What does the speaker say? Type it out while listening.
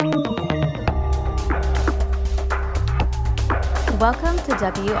Welcome to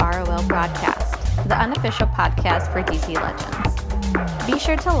WROL Broadcast, the unofficial podcast for DC Legends. Be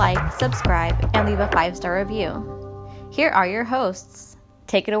sure to like, subscribe, and leave a 5-star review. Here are your hosts.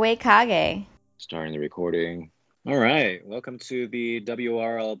 Take it away, Kage. Starting the recording. All right, welcome to the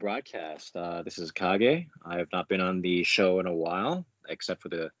WRL broadcast. This is Kage. I have not been on the show in a while, except for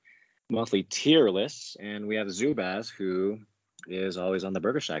the monthly tier lists, and we have Zubaz, who is always on the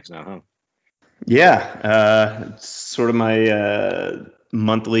Burger Shacks now, huh? Yeah, it's sort of my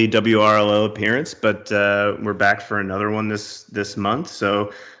monthly WRLO appearance, but we're back for another one this month.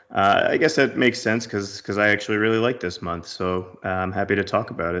 So I guess that makes sense because I actually really like this month. So I'm happy to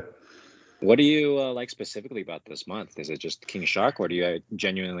talk about it. What do you like specifically about this month? Is it just King Shark, or do you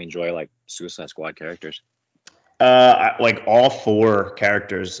genuinely enjoy like Suicide Squad characters? Like all four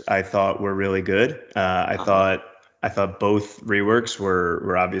characters, I thought were really good. I thought both reworks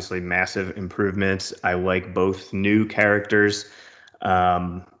were obviously massive improvements. I like both new characters.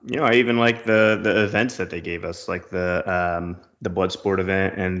 I even like the events that they gave us, like the Bloodsport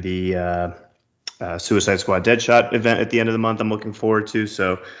event and the Suicide Squad Deadshot event at the end of the month. I'm looking forward to.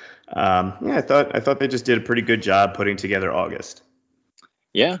 So I thought they just did a pretty good job putting together August.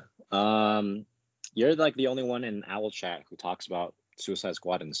 Yeah. You're like the only one in Owl Chat who talks about Suicide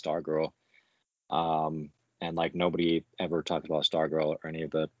Squad and Stargirl. And like nobody ever talked about Stargirl or any of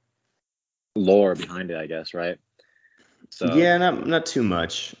the lore behind it, I guess, right? So yeah, not too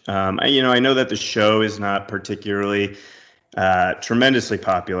much. I know that the show is not particularly tremendously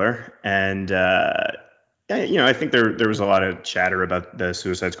popular, and I think there was a lot of chatter about the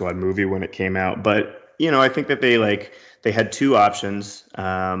Suicide Squad movie when it came out, but I think that they had two options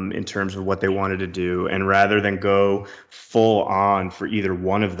in terms of what they wanted to do, and rather than go full on for either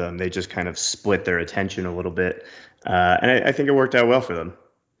one of them, they just kind of split their attention a little bit, and I think it worked out well for them.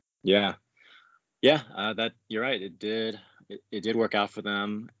 Yeah, that you're right. It did work out for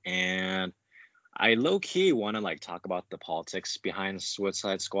them, and I low key want to like talk about the politics behind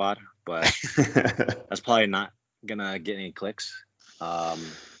Suicide Squad, but that's probably not gonna get any clicks.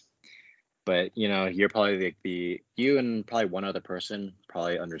 But you're probably you and probably one other person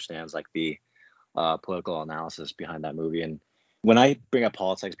probably understands like the political analysis behind that movie. And when I bring up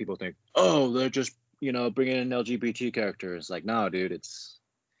politics, people think, oh, they're just bringing in LGBT characters. Like, no, dude, it's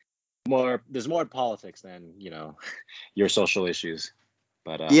more. There's more politics than your social issues.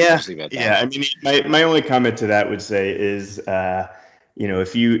 But yeah. I mean, my only comment to that would say is,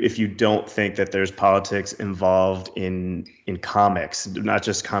 if you don't think that there's politics involved in comics, not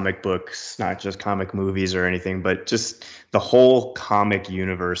just comic books, not just comic movies or anything, but just the whole comic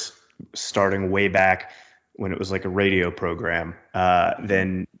universe, starting way back when it was like a radio program,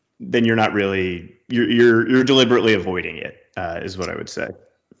 then you're not really you're deliberately avoiding it, is what I would say.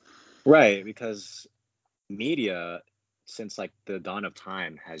 Right, because media, since like the dawn of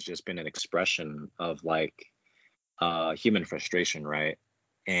time, has just been an expression of like human frustration, right?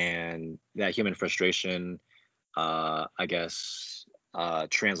 And that human frustration, I guess,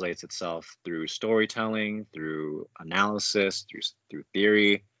 translates itself through storytelling, through analysis, through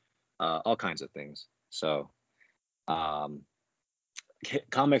theory, all kinds of things. So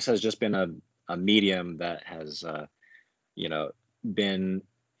comics has just been a medium that has been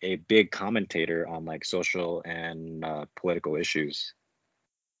a big commentator on like social and political issues.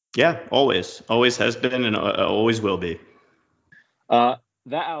 Yeah, always has been and always will be. That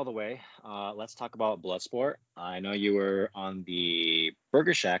out of the way, let's talk about Bloodsport. I know you were on the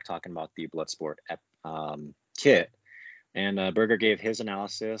Burger Shack talking about the Bloodsport kit, and Burger gave his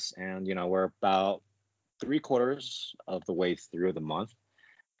analysis, and we're about 3/4 of the way through the month.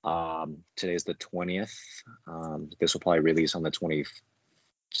 Today's the 20th. This will probably release on the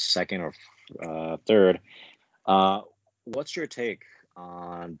 22nd or 3rd. What's your take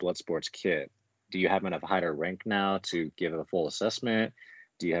on Bloodsport's kit? Do you have enough higher rank now to give a full assessment?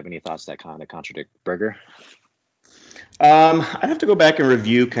 Do you have any thoughts that kind of contradict Burger? I'd have to go back and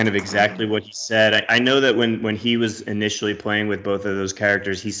review kind of exactly what he said. I know that when he was initially playing with both of those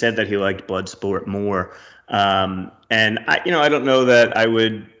characters, he said that he liked Bloodsport more. And I don't know that I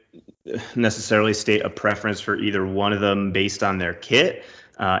would necessarily state a preference for either one of them based on their kit.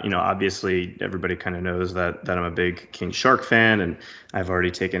 Obviously everybody kind of knows that I'm a big King Shark fan, and I've already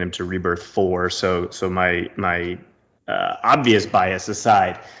taken him to Rebirth 4. So my obvious bias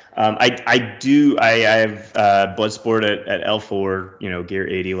aside, I have Bloodsport at L4, gear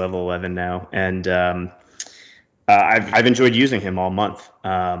 80, level 11 now, and I've enjoyed using him all month.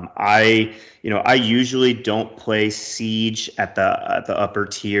 I usually don't play Siege at the upper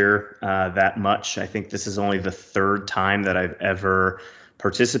tier that much. I think this is only the third time that I've ever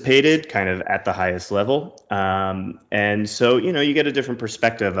participated kind of at the highest level. And so, you get a different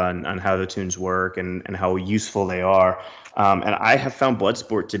perspective on how the tunes work and how useful they are. And I have found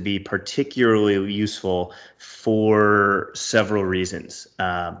Bloodsport to be particularly useful for several reasons. We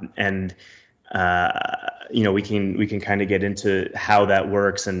can kind of get into how that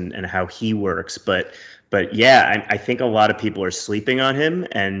works and how he works. But yeah, I think a lot of people are sleeping on him.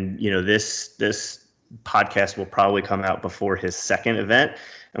 And, this podcast will probably come out before his second event.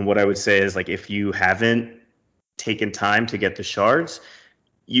 And what I would say is, like, if you haven't taken time to get the shards,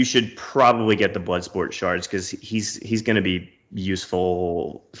 you should probably get the Bloodsport shards, because he's going to be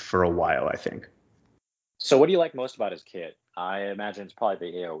useful for a while, I think. So what do you like most about his kit? I imagine it's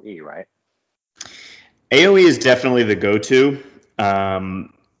probably the AoE, right? AoE is definitely the go-to.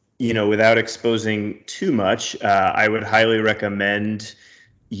 Without exposing too much, I would highly recommend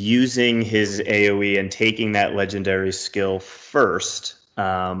using his AoE and taking that legendary skill first,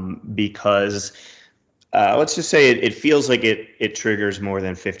 because let's just say it feels like it triggers more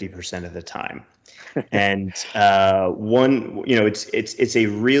than 50% of the time. And it's a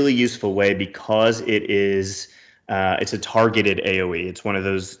really useful way, because it's a targeted AoE. It's one of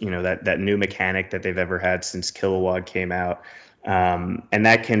those, that new mechanic that they've ever had since Kilowog came out, and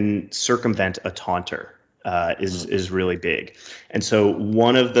that can circumvent a taunter. Is really big. And so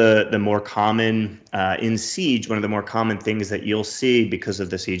one of the more common in Siege, one of the more common things that you'll see because of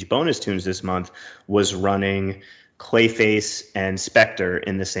the Siege bonus tunes this month was running Clayface and Spectre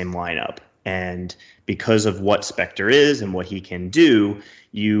in the same lineup. And because of what Spectre is and what he can do,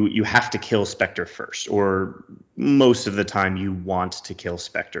 you have to kill Spectre first, or most of the time you want to kill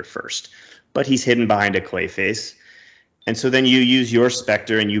Spectre first. But he's hidden behind a Clayface. And so then you use your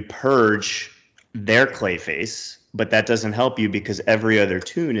Spectre and you purge their Clayface, but that doesn't help you because every other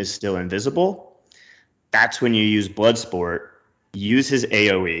tune is still invisible. That's when you use Bloodsport, use his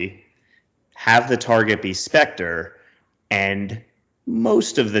AoE, have the target be Spectre, and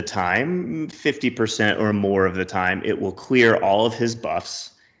most of the time, 50% or more of the time, it will clear all of his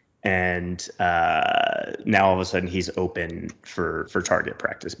buffs, and now all of a sudden he's open for target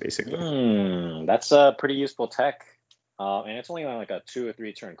practice, basically. That's a pretty useful tech, and it's only on like a 2 or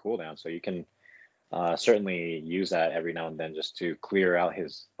 3 turn cooldown, so you can certainly use that every now and then just to clear out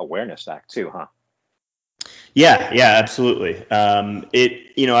his awareness stack too, huh? Yeah, absolutely.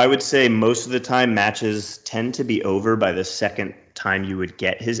 I would say most of the time matches tend to be over by the second time you would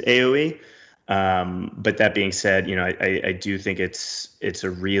get his AoE. But that being said, I do think it's a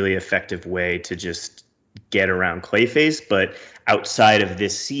really effective way to just get around Clayface. But outside of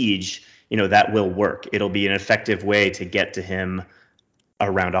this Siege, that will work. It'll be an effective way to get to him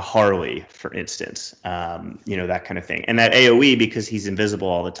around a Harley, for instance, that kind of thing. And that AoE, because he's invisible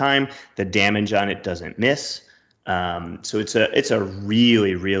all the time, the damage on it doesn't miss. So it's a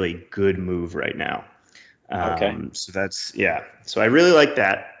really, really good move right now. Okay. So I really like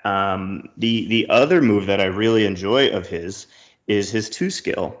that. The other move that I really enjoy of his is his 2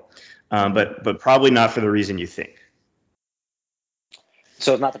 skill, but probably not for the reason you think.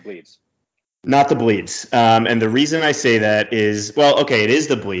 So it's not the bleeds. Not the bleeds. And the reason I say that is, it is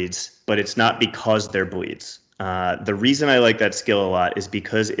the bleeds, but it's not because they're bleeds. The reason I like that skill a lot is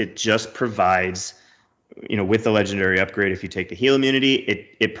because it just provides, with the legendary upgrade, if you take the heal immunity,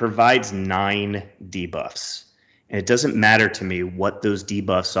 it provides 9 debuffs. And it doesn't matter to me what those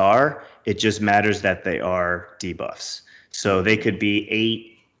debuffs are. It just matters that they are debuffs. So they could be 8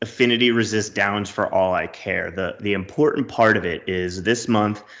 affinity resist downs for all I care. The important part of it is this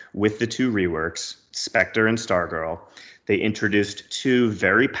month with the 2 reworks, Spectre and Stargirl, they introduced 2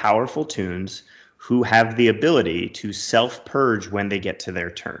 very powerful tunes who have the ability to self-purge when they get to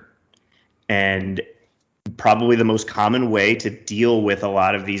their turn. And probably the most common way to deal with a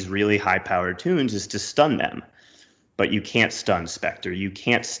lot of these really high-powered tunes is to stun them. But you can't stun Spectre. You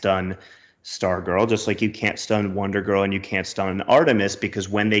can't stun Stargirl, just like you can't stun Wonder Girl and you can't stun Artemis, because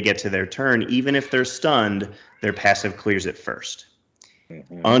when they get to their turn, even if they're stunned, their passive clears it first.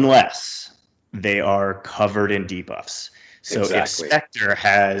 Unless they are covered in debuffs. So If Spectre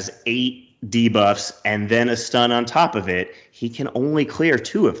has 8 debuffs and then a stun on top of it, he can only clear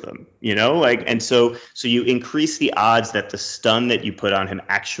 2 of them, and so you increase the odds that the stun that you put on him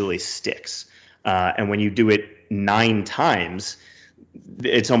actually sticks. And when you do it 9 times,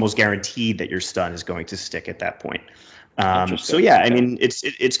 it's almost guaranteed that your stun is going to stick at that point. So yeah, I mean,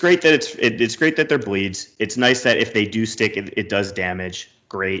 it's great that it's great that they're bleeds. It's nice that if they do stick, it does damage.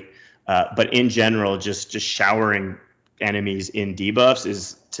 Great, but in general, just showering enemies in debuffs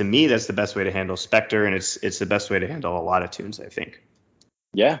is, to me, that's the best way to handle Spectre, and it's the best way to handle a lot of tunes, I think.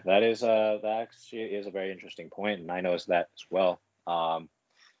 Yeah, that actually is a very interesting point, and I noticed that as well.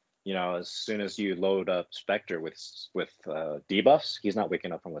 as soon as you load up Spectre with debuffs, he's not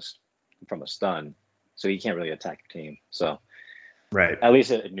waking up from a stun, so he can't really attack your team. So Right. at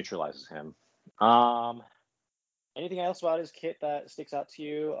least it neutralizes him. Anything else about his kit that sticks out to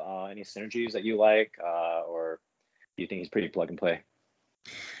you? Any synergies that you like, or do you think he's pretty plug and play?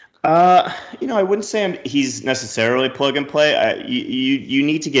 I wouldn't say he's necessarily plug and play. You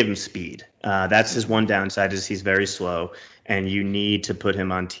need to give him speed. That's his one downside, is he's very slow, and you need to put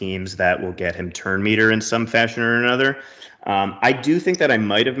him on teams that will get him turn meter in some fashion or another. I do think that I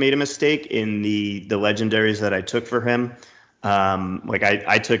might have made a mistake in the legendaries that I took for him.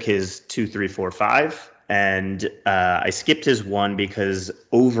 I took his 2, 3, 4, 5. And I skipped his 1 because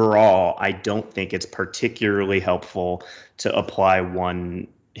overall, I don't think it's particularly helpful to apply 1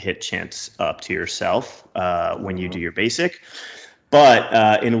 hit chance up to yourself when you do your basic.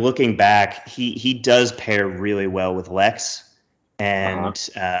 But in looking back, he does pair really well with Lex. And,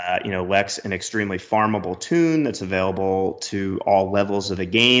 Lex, an extremely farmable toon that's available to all levels of the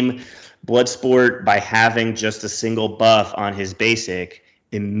game. Bloodsport, by having just a single buff on his basic,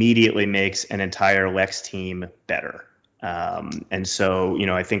 immediately makes an entire Lex team better. And so,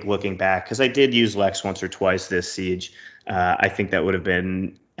 I think looking back, because I did use Lex once or twice this siege, I think that would have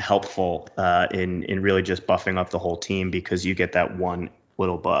been helpful in really just buffing up the whole team, because you get that one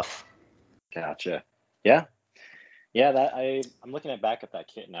little buff. Gotcha. Yeah. That I'm looking back at that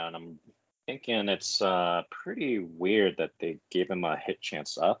kit now, and I'm thinking it's pretty weird that they gave him a hit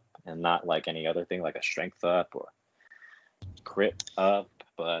chance up and not like any other thing, like a strength up or crit up.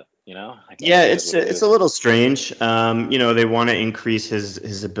 But it's a little strange. They want to increase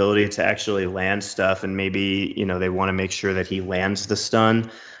his ability to actually land stuff, and maybe they want to make sure that he lands the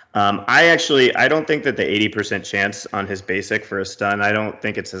stun. I don't think that the 80% chance on his basic for a stun, I don't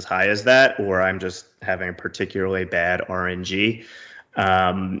think it's as high as that, or I'm just having a particularly bad RNG.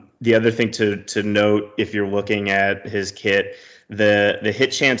 The other thing to note, if you're looking at his kit, the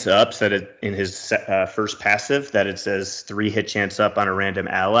hit chance ups that in his first passive, that it says 3 hit chance up on a random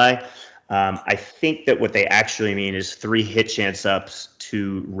ally. I think that what they actually mean is 3 hit chance ups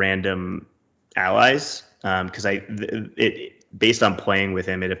to random allies, because based on playing with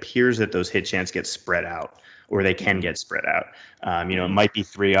him, it appears that those hit chance get spread out, or they can get spread out. It might be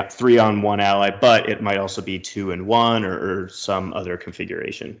 3 on one ally, but it might also be 2 and 1 or some other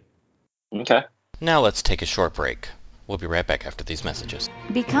configuration. Okay. Now let's take a short break. We'll be right back after these messages.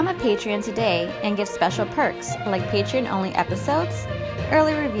 Become a Patreon today and get special perks like Patreon-only episodes,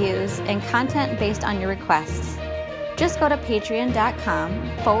 early reviews, and content based on your requests. Just go to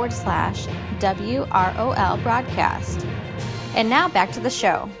patreon.com/WROL broadcast. And now back to the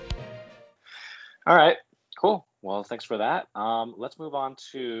show. All right, cool. Well, thanks for that. Let's move on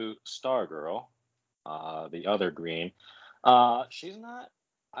to Stargirl, the other green. She's not,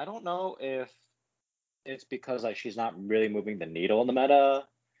 I don't know if it's because she's not really moving the needle in the meta,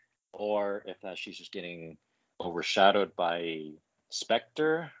 or if she's just getting overshadowed by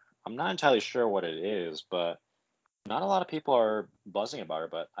Spectre. I'm not entirely sure what it is, but not a lot of people are buzzing about her.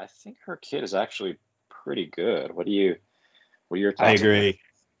 But I think her kit is actually pretty good. What are your thoughts? I agree.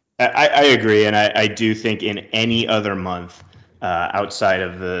 I agree, and I do think in any other month outside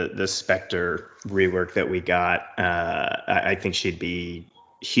of the Spectre rework that we got, I think she'd be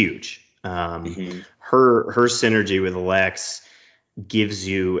huge. Her synergy with Lex gives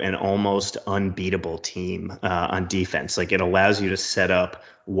you an almost unbeatable team on defense. Like, it allows you to set up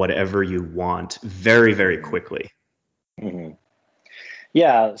whatever you want very, very quickly. Mm-hmm.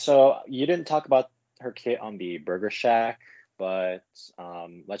 Yeah, so you didn't talk about her kit on the Burger Shack, but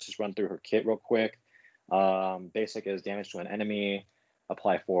let's just run through her kit real quick. Basic is damage to an enemy,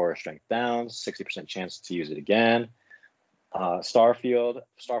 apply 4 strength downs, 60% chance to use it again. Star Force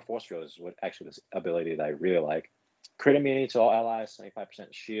Field is this ability that I really like. Crit immunity to all allies,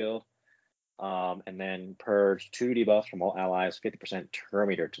 75% shield. And then purge 2 debuffs from all allies, 50% turn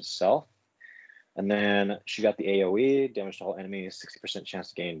meter to self. And then she got the AoE, damage to all enemies, 60% chance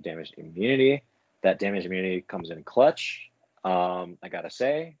to gain damage immunity. That damage immunity comes in clutch. I gotta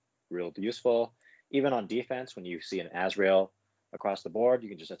say, real useful. Even on defense, when you see an Azrael across the board, you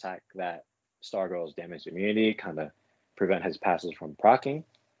can just attack that Stargirl's damage immunity, kind of prevent his passes from proccing.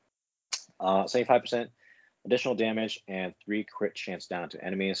 75% additional damage and 3 crit chance down to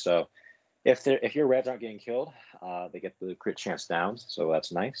enemies. So if your reds aren't getting killed, they get the crit chance down. So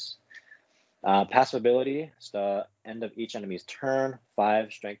that's nice. Passive ability, it's the end of each enemy's turn,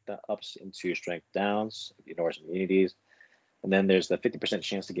 5 strength ups and 2 strength downs, ignores immunities. And then there's the 50%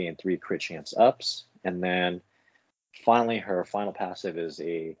 chance to gain 3 crit chance ups. And then finally, her final passive is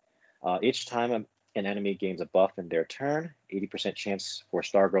each time an enemy gains a buff in their turn, 80% chance for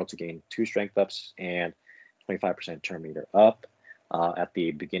Stargirl to gain 2 strength ups and 25% turn meter up. At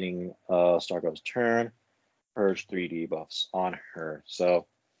the beginning of Stargirl's turn, purge 3 debuffs on her. So,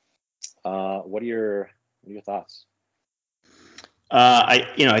 what are your thoughts?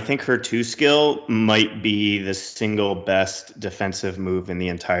 I think her 2 skill might be the single best defensive move in the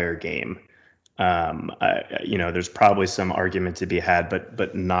entire game. There's probably some argument to be had,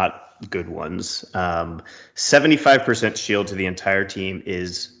 but not good ones. 75% shield to the entire team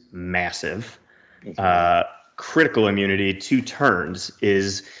is massive. Critical immunity 2 turns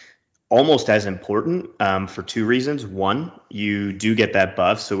is almost as important for 2 reasons. One, you do get that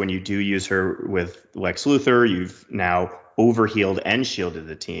buff. So when you do use her with Lex Luthor, you've now overhealed and shielded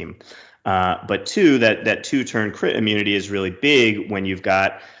the team. But 2, that 2-turn crit immunity is really big when you've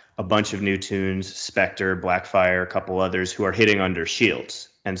got a bunch of new tunes, Spectre, Blackfire, a couple others who are hitting under shields.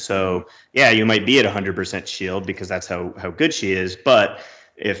 And so, yeah, you might be at 100% shield because that's how good she is. But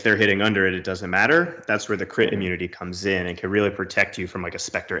if they're hitting under it, it doesn't matter. That's where the crit immunity comes in and can really protect you from like a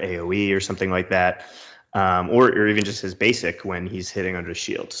Spectre AoE or something like that. Or even just his basic when he's hitting under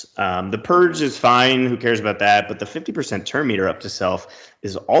shields. The purge is fine. Who cares about that? But the 50% turn meter up to self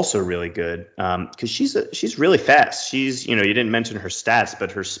is also really good because she's really fast. You didn't mention her stats,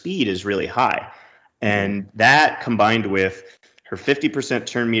 but her speed is really high. And that combined with her 50%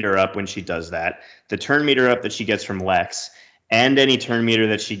 turn meter up when she does that, the turn meter up that she gets from Lex, and any turn meter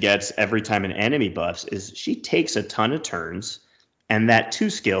that she gets every time an enemy buffs, is she takes a ton of turns. And that 2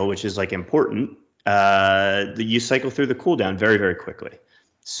 skill, which is like important, you cycle through the cooldown very, very quickly.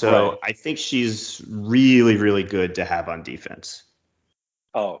 So right. I think she's really, really good to have on defense.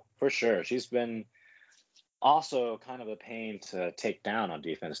 Oh, for sure. She's been also kind of a pain to take down on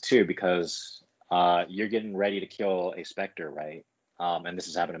defense too, because you're getting ready to kill a Spectre, right? And this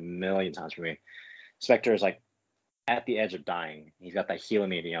has happened a million times for me. Spectre is like at the edge of dying. He's got that heal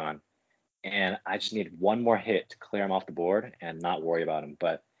immunity on, and I just need one more hit to clear him off the board and not worry about him.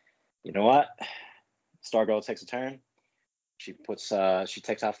 But you know what? Stargirl takes a turn. She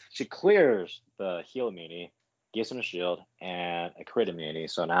clears the heal immunity, gives him a shield and a crit immunity.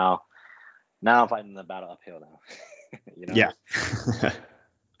 So now I'm fighting the battle uphill now. Yeah.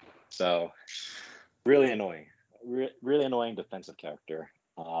 So really annoying, really annoying defensive character.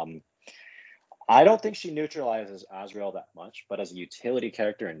 I don't think she neutralizes Azrael that much, but as a utility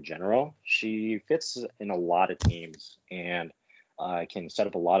character in general, she fits in a lot of teams and can set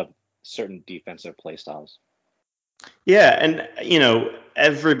up a lot of certain defensive playstyles. Yeah, and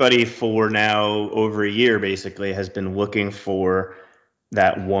everybody for now over a year basically has been looking for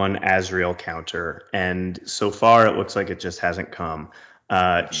that one Azrael counter, and so far it looks like it just hasn't come.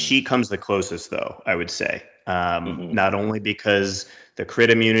 She comes the closest, though, I would say. Not only because the crit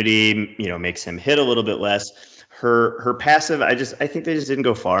immunity, makes him hit a little bit less. Her passive, I think they just didn't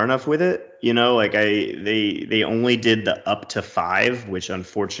go far enough with it. They only did the up to 5, which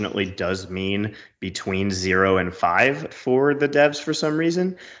unfortunately does mean between 0 and 5 for the devs for some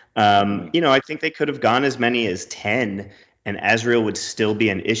reason. I think they could have gone as many as 10, and Azrael would still be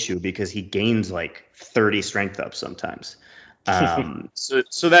an issue because he gains like 30 strength up sometimes.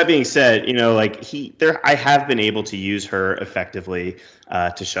 So that being said, I have been able to use her effectively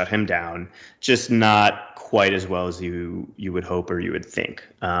to shut him down, just not quite as well as you would hope or you would think.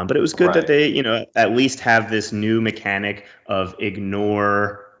 But it was good that they, at least have this new mechanic of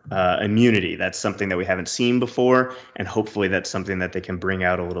ignore immunity. That's something that we haven't seen before, and hopefully that's something that they can bring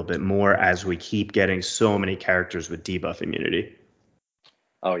out a little bit more as we keep getting so many characters with debuff immunity.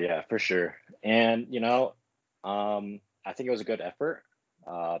 Oh yeah, for sure. And I think it was a good effort,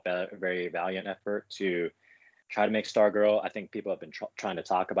 a very valiant effort to try to make Stargirl. I think people have been trying to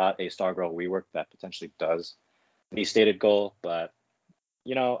talk about a Stargirl rework that potentially does the stated goal, but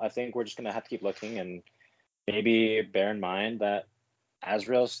I think we're just gonna have to keep looking and maybe bear in mind that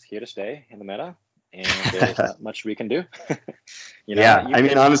Azrael's here to stay in the meta, and there's not much we can do.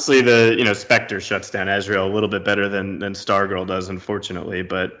 Honestly, the Spectre shuts down Azrael a little bit better than Stargirl does, unfortunately,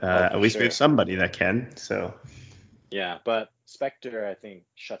 but at least we have somebody that can. So. Yeah, but Spectre, I think,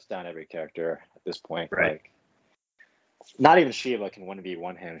 shuts down every character at this point. Right. Like, not even Shiva can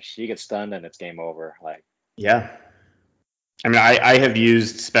 1v1 him. She gets stunned and it's game over. Like. Yeah. I have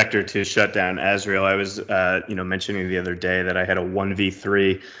used Spectre to shut down Azrael. I was, mentioning the other day that I had a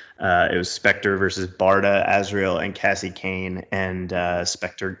 1v3. It was Spectre versus Barda, Azrael, and Cassie Kane, and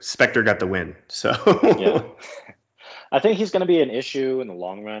Spectre got the win. So. Yeah. I think he's going to be an issue in the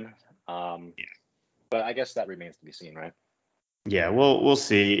long run. But I guess that remains to be seen, right? Yeah, we'll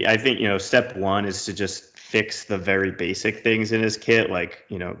see. I think, step one is to just fix the very basic things in his kit, like,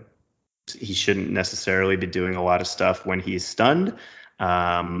 he shouldn't necessarily be doing a lot of stuff when he's stunned.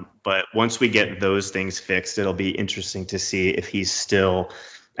 But once we get those things fixed, it'll be interesting to see if he's still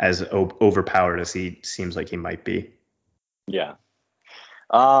as overpowered as he seems like he might be. Yeah.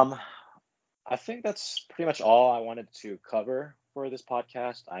 I think that's pretty much all I wanted to cover for this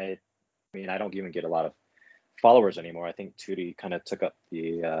podcast. I mean, I don't even get a lot of followers anymore. I think Tootie kind of took up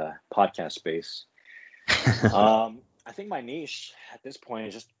the podcast space. I think my niche at this point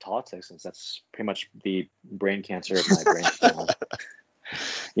is just politics, since that's pretty much the brain cancer of my brain.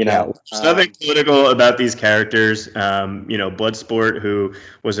 There's nothing political about these characters. Bloodsport, who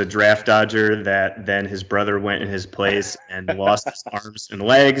was a draft dodger that then his brother went in his place and lost his arms and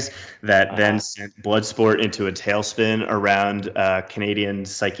legs, that then sent Bloodsport into a tailspin around Canadian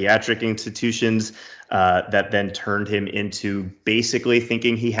psychiatric institutions, that then turned him into basically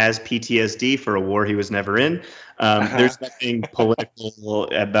thinking he has PTSD for a war he was never in. There's nothing political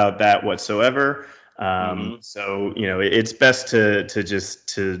about that whatsoever. So, it's best to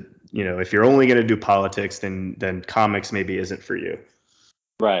just if you're only going to do politics, then comics maybe isn't for you.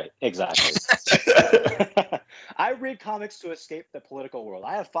 Right. Exactly. I read comics to escape the political world.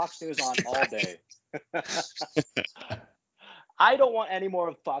 I have Fox News on all day. I don't want any more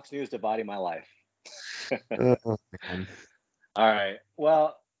of Fox News dividing my life. All right.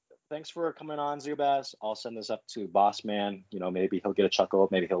 Well, thanks for coming on, Zubaz. I'll send this up to Boss Man. Maybe he'll get a chuckle.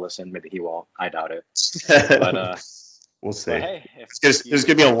 Maybe he'll listen. Maybe he won't. I doubt it. But we'll see. But hey, there's going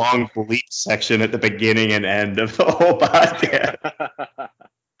to be a long bleep section at the beginning and end of the whole podcast.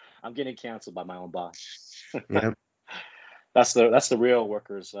 I'm getting canceled by my own boss. Yep. That's the real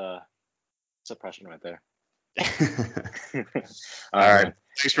workers' suppression right there. All right.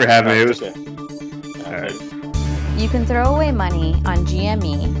 Thanks for having me. All right. You can throw away money on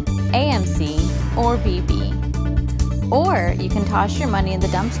GME, AMC, or BB. Or you can toss your money in the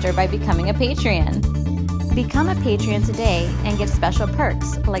dumpster by becoming a Patreon. Become a Patreon today and get special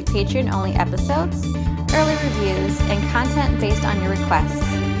perks like Patreon-only episodes, early reviews, and content based on your requests.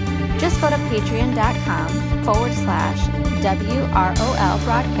 Just go to patreon.com/WROL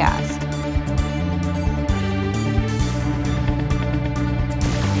broadcast.